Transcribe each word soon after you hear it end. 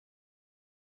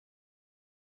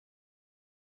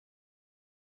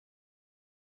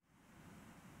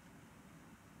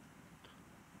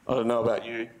I don't know about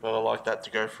you, but I like that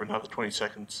to go for another 20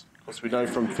 seconds. Because we know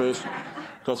from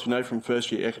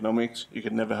first year economics, you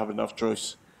can never have enough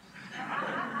choice.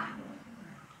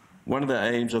 One of the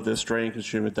aims of the Australian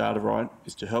Consumer Data Right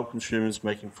is to help consumers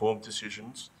make informed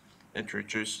decisions and to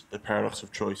reduce the paradox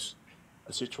of choice,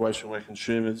 a situation where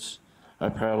consumers are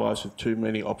paralysed with too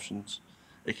many options.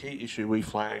 A key issue we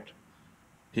flagged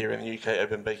here in the UK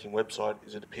Open Banking website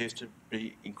is it appears to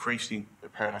be increasing the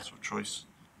paradox of choice.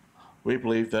 We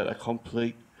believe that a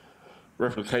complete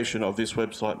replication of this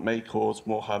website may cause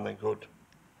more harm than good.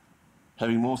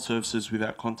 Having more services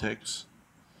without context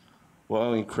will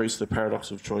only increase the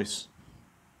paradox of choice.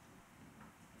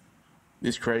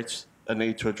 This creates a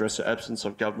need to address the absence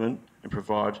of government and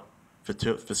provide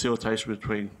facilitation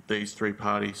between these three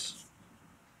parties.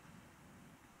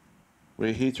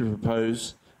 We're here to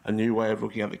propose a new way of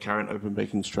looking at the current open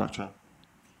banking structure.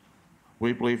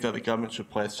 We believe that the government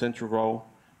should play a central role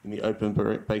in the open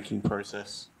banking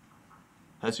process.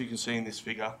 As you can see in this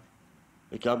figure,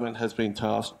 the government has been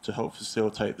tasked to help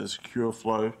facilitate the secure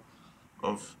flow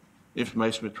of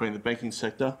information between the banking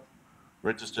sector,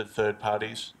 registered third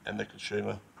parties and the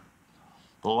consumer.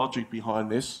 The logic behind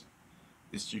this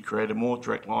is to create a more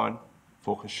direct line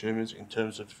for consumers in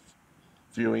terms of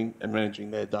viewing and managing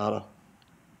their data.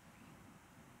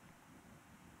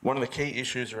 One of the key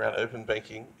issues around open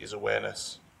banking is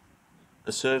awareness.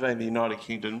 A survey in the United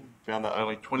Kingdom found that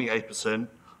only 28%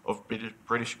 of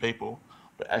British people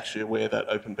were actually aware that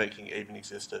open banking even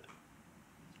existed.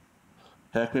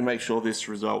 How can we make sure this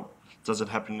result doesn't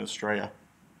happen in Australia?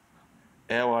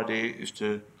 Our idea is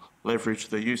to leverage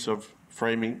the use of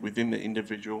framing within the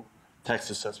individual tax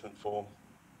assessment form.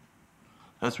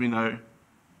 As we know,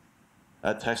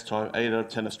 at tax time, 8 out of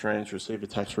 10 Australians receive a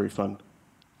tax refund.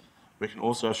 We can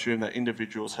also assume that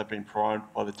individuals have been primed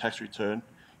by the tax return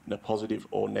in a positive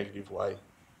or negative way.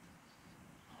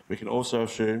 We can also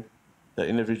assume that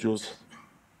individuals,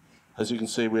 as you can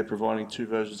see, we're providing two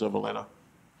versions of a letter.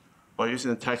 By using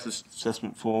the tax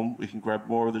assessment form, we can grab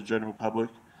more of the general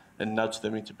public and nudge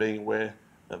them into being aware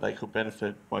that they could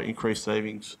benefit by increased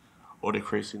savings or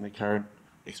decreasing the current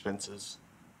expenses.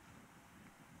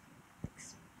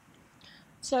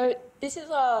 So this is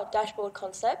our dashboard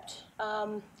concept.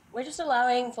 We're just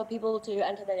allowing for people to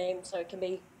enter their name so it can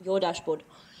be your dashboard.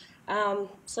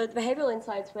 So the behavioural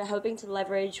insights we're hoping to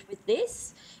leverage with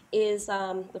this is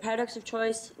the paradox of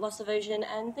choice, loss aversion,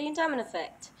 and the endowment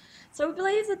effect. So we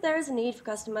believe that there is a need for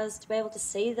customers to be able to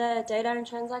see their data and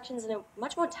transactions in a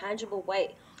much more tangible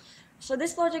way. So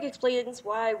this logic explains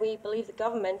why we believe the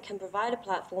government can provide a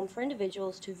platform for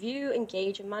individuals to view,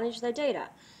 engage, and manage their data.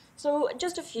 So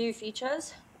just a few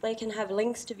features. They can have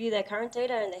links to view their current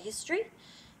data and their history,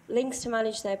 links to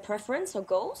manage their preference or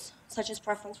goals, such as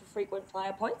preference for frequent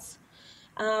flyer points,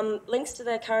 links to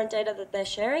their current data that they're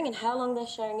sharing and how long they're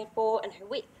sharing it for and who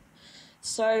with.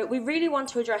 So we really want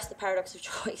to address the paradox of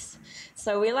choice.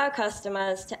 So we allow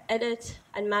customers to edit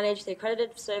and manage the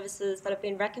accredited services that have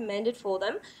been recommended for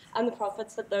them and the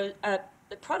products that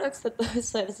those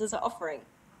services are offering.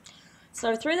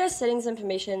 So through their settings and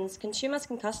permissions, consumers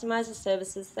can customize the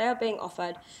services they are being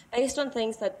offered based on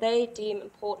things that they deem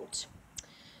important.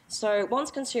 So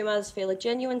once consumers feel a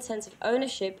genuine sense of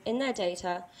ownership in their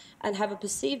data and have a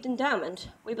perceived endowment,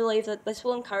 we believe that this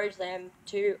will encourage them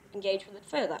to engage with it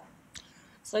further.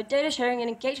 So data sharing and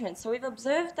engagement. So we've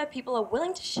observed that people are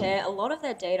willing to share a lot of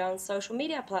their data on social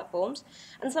media platforms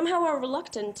and somehow are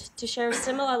reluctant to share a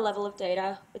similar level of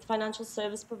data with financial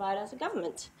service providers or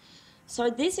government. So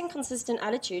this inconsistent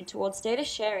attitude towards data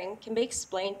sharing can be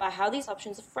explained by how these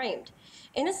options are framed.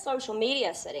 In a social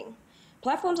media setting,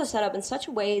 platforms are set up in such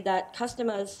a way that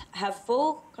customers have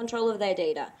full control of their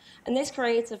data, and this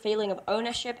creates a feeling of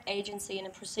ownership, agency, and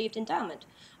a perceived endowment.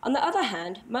 On the other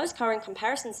hand, most current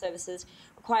comparison services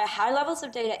require high levels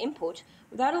of data input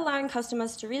without allowing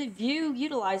customers to really view,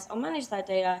 utilize, or manage that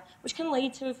data, which can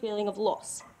lead to a feeling of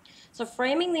loss. So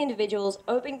framing the individual's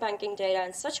open banking data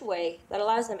in such a way that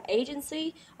allows them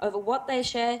agency over what they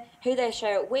share, who they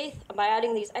share it with, and by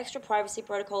adding these extra privacy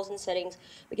protocols and settings,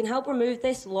 we can help remove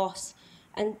this loss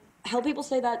and help people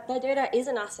say that their data is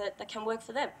an asset that can work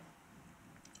for them.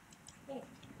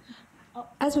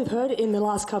 As we've heard in the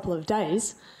last couple of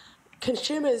days,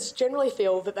 consumers generally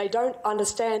feel that they don't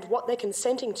understand what they're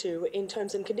consenting to in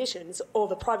terms and conditions or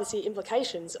the privacy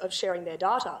implications of sharing their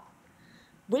data.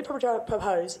 We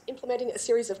propose implementing a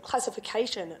series of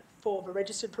classification for the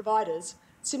registered providers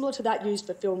similar to that used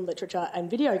for film, literature and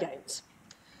video games.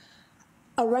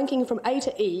 A ranking from A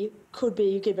to E could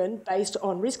be given based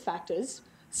on risk factors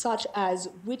such as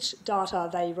which data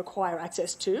they require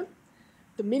access to,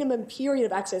 the minimum period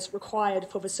of access required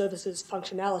for the service's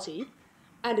functionality,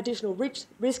 and additional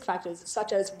risk factors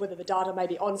such as whether the data may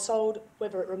be on-sold,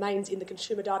 whether it remains in the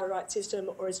consumer data rights system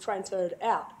or is transferred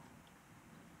out.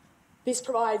 This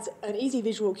provides an easy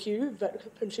visual cue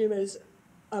that consumers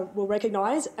will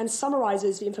recognise and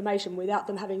summarises the information without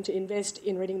them having to invest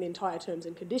in reading the entire terms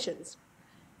and conditions.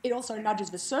 It also nudges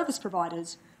the service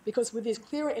providers because with this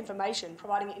clearer information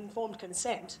providing informed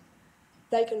consent,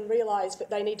 they can realise that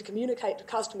they need to communicate to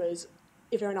customers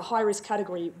if they're in a high-risk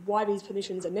category why these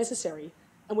permissions are necessary,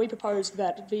 and we propose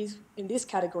that these in this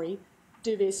category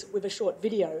do this with a short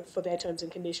video for their terms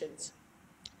and conditions.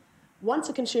 Once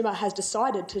a consumer has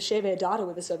decided to share their data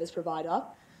with a service provider,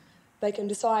 they can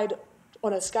decide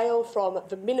on a scale from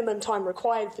the minimum time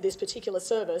required for this particular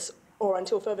service or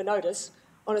until further notice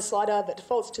on a slider that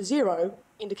defaults to 0,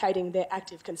 indicating their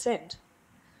active consent.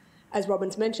 As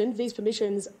Robin's mentioned, these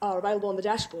permissions are available on the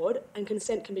dashboard and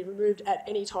consent can be removed at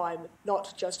any time,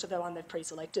 not just to the one they've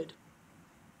pre-selected.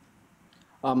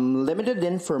 Limited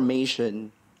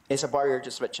information is a barrier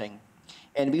to switching,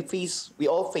 and we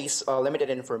all face limited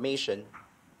information.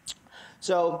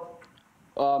 So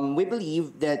we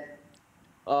believe that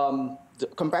the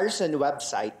comparison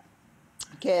website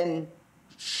can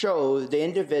show the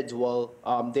individual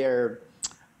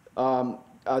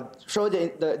show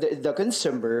the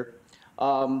consumer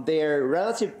their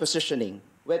relative positioning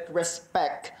with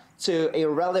respect to a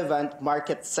relevant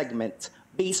market segment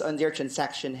based on their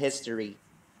transaction history.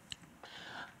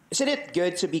 Isn't it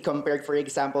good to be compared, for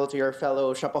example, to your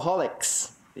fellow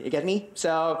shopaholics? You get me?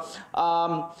 So,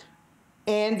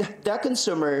 and the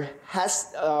consumer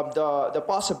has the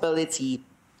possibility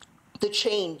to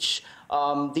change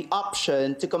the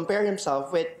option to compare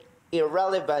himself with a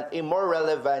more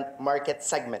relevant market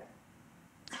segment.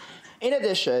 In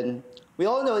addition, we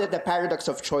all know that the paradox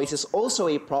of choice is also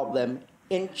a problem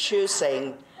in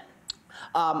choosing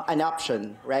an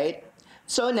option, right?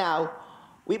 So now,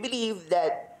 we believe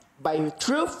that by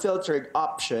through filtered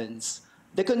options,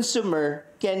 the consumer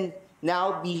can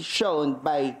now be shown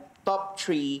by top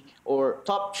three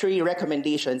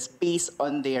recommendations based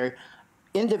on their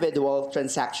individual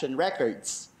transaction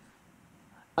records.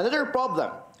 Another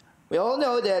problem, we all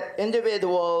know that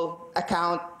individual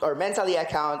account or mentally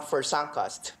account for sunk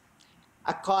cost,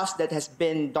 a cost that has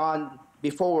been done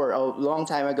before a long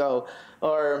time ago,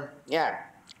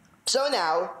 So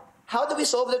now, how do we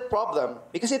solve that problem?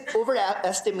 Because it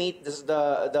overestimates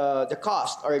the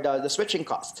cost or the switching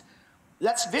cost.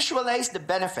 Let's visualize the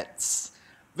benefits.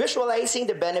 Visualizing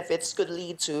the benefits could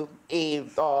lead to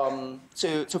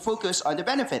to focus on the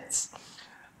benefits.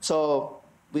 So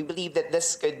we believe that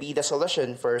this could be the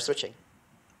solution for switching.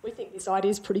 We think this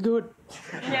idea is pretty good.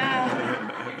 Yeah.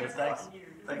 Thanks.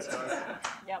 Thanks, guys.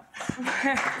 Yep.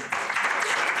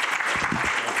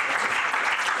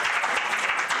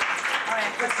 All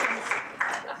right, questions?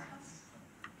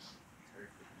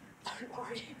 Don't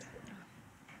worry.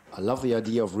 I love the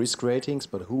idea of risk ratings,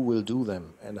 but who will do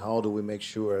them, and how do we make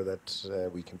sure that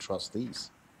we can trust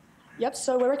these? Yep,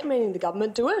 so we're recommending the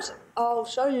government do it. I'll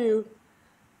show you,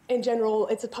 in general,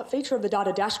 it's a feature of the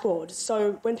data dashboard.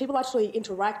 So when people actually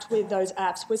interact with those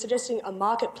apps, we're suggesting a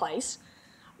marketplace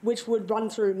which would run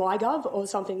through MyGov or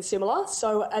something similar.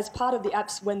 So as part of the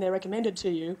apps, when they're recommended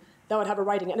to you, they would have a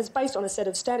rating, and it's based on a set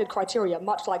of standard criteria,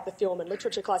 much like the film and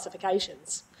literature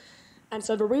classifications. And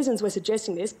so the reasons we're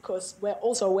suggesting this, because we're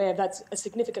also aware that's a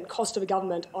significant cost to the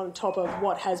government on top of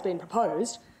what has been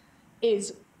proposed,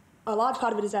 is a large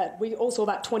part of it is that we all saw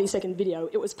that 20-second video.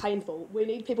 It was painful. We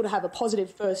need people to have a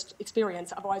positive first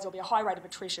experience, otherwise there'll be a high rate of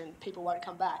attrition. People won't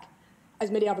come back. As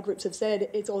many other groups have said,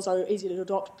 it's also easy to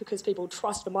adopt because people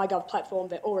trust the MyGov platform.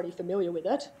 They're already familiar with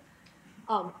it.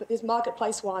 But this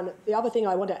marketplace one, the other thing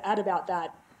I want to add about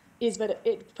that is that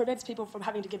it prevents people from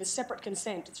having to give a separate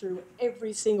consent through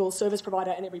every single service provider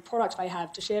and every product they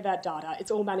have to share that data. It's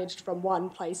all managed from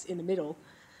one place in the middle.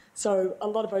 So a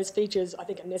lot of those features, I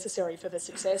think, are necessary for the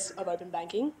success of open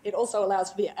banking. It also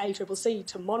allows the ACCC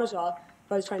to monitor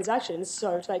those transactions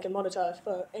so they can monitor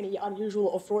for any unusual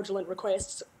or fraudulent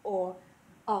requests or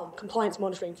compliance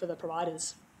monitoring for the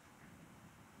providers.